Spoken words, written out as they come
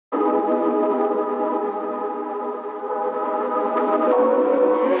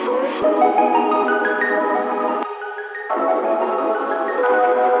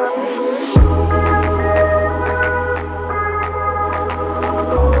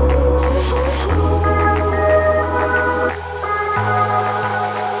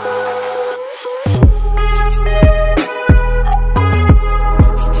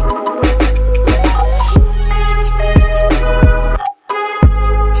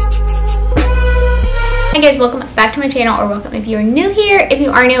guys, welcome back to my channel, or welcome if you're new here. If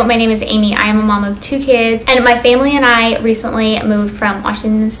you are new, my name is Amy. I am a mom of 2 kids, and my family and I recently moved from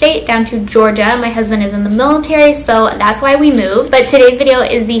Washington State down to Georgia. My husband is in the military, so that's why we moved. But today's video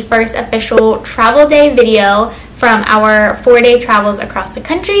is the first official travel day video from our 4-day travels across the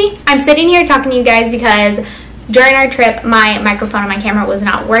country. I'm sitting here talking to you guys because during our trip, my microphone and my camera was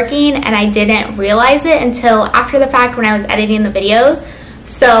not working, and I didn't realize it until after the fact when I was editing the videos.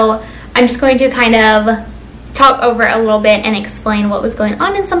 So I'm just going to kind of talk over a little bit and explain what was going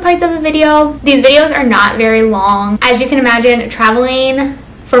on in some parts of the video. These videos are not very long. As you can imagine, traveling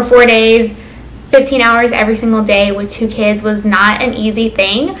for 4 days, 15 hours every single day with 2 kids was not an easy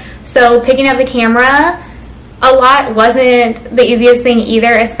thing. So picking up the camera a lot wasn't the easiest thing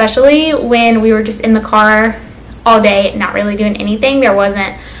either, especially when we were just in the car all day, not really doing anything. There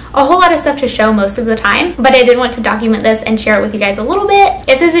wasn't a whole lot of stuff to show most of the time, but I did want to document this and share it with you guys a little bit.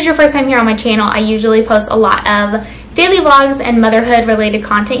 If this is your first time here on my channel, I usually post a lot of daily vlogs and motherhood related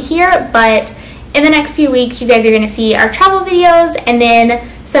content here, but in the next few weeks you guys are going to see our travel videos and then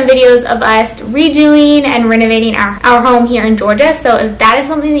some videos of us redoing and renovating our home here in Georgia. So if that is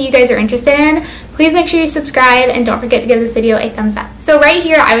something that you guys are interested in, please make sure you subscribe and don't forget to give this video a thumbs up. So right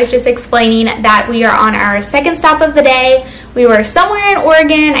here I was just explaining that we are on our second stop of the day. We were somewhere in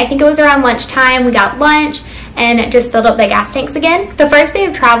Oregon. I think it was around lunchtime. We got lunch and just filled up the gas tanks again. The first day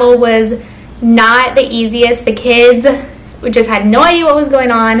of travel was not the easiest. The kids just had no idea what was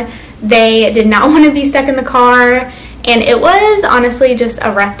going on. They did not want to be stuck in the car, and it was honestly just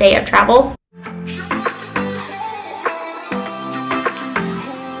a rough day of travel.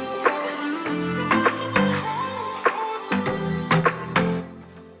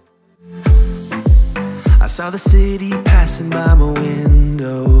 I saw the city passing by my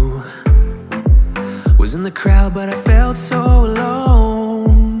window. Was in the crowd, but I felt so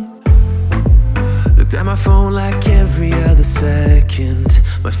alone. Looked at my phone like every other second.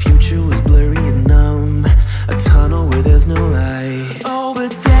 My future was blurry and numb, a tunnel where there's no light. Oh, but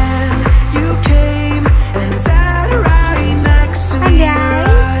then you came and sat right next to me. Your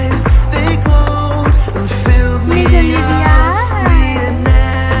eyes, they glowed and filled me up. We had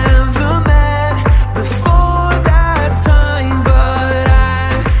never met before that time,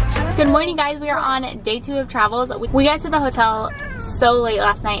 but I just... Good morning, guys. We are on day 2 of travels. We got to the hotel so late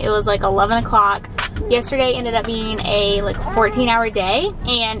last night. It was like 11 o'clock. Yesterday ended up being a 14-hour day,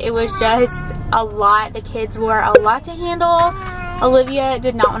 and it was just a lot. The kids were a lot to handle. Olivia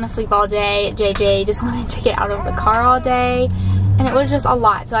did not want to sleep all day. JJ just wanted to get out of the car all day, and it was just a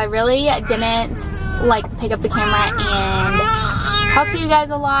lot. So I really didn't pick up the camera and talk to you guys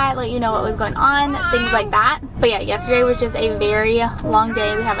a lot, let you know what was going on, things like that. But yeah, yesterday was just a very long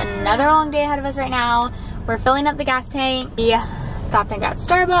day. We have another long day ahead of us right now. We're filling up the gas tank. We stopped and got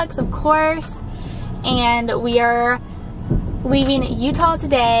Starbucks, of course. And we are leaving Utah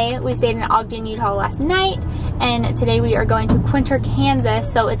today. We stayed in Ogden, Utah last night, and today we are going to Quinter,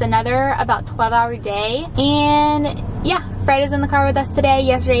 Kansas. So it's another about 12-hour day. And yeah, Fred is in the car with us today.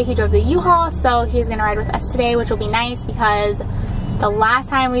 Yesterday he drove the U-Haul, so he's gonna ride with us today, which will be nice because the last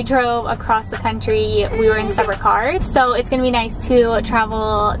time we drove across the country we were in separate cars. So it's gonna be nice to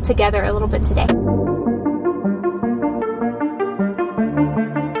travel together a little bit today.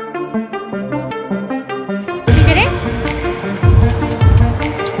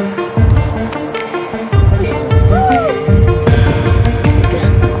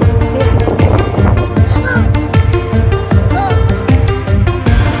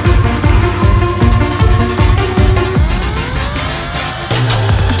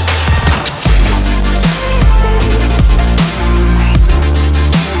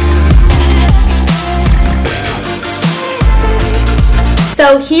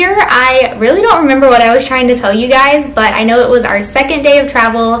 So here, I really don't remember what I was trying to tell you guys, but I know it was our second day of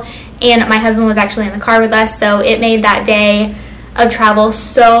travel, and my husband was actually in the car with us, so it made that day of travel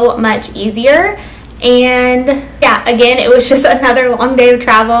so much easier. And yeah, again, it was just another long day of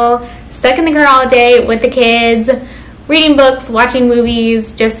travel, stuck in the car all day with the kids, reading books, watching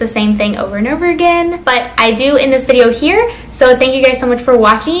movies, just the same thing over and over again. But I do end this video here, so thank you guys so much for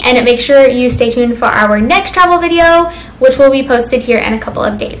watching, and make sure you stay tuned for our next travel video, which will be posted here in a couple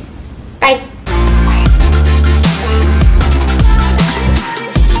of days. Bye!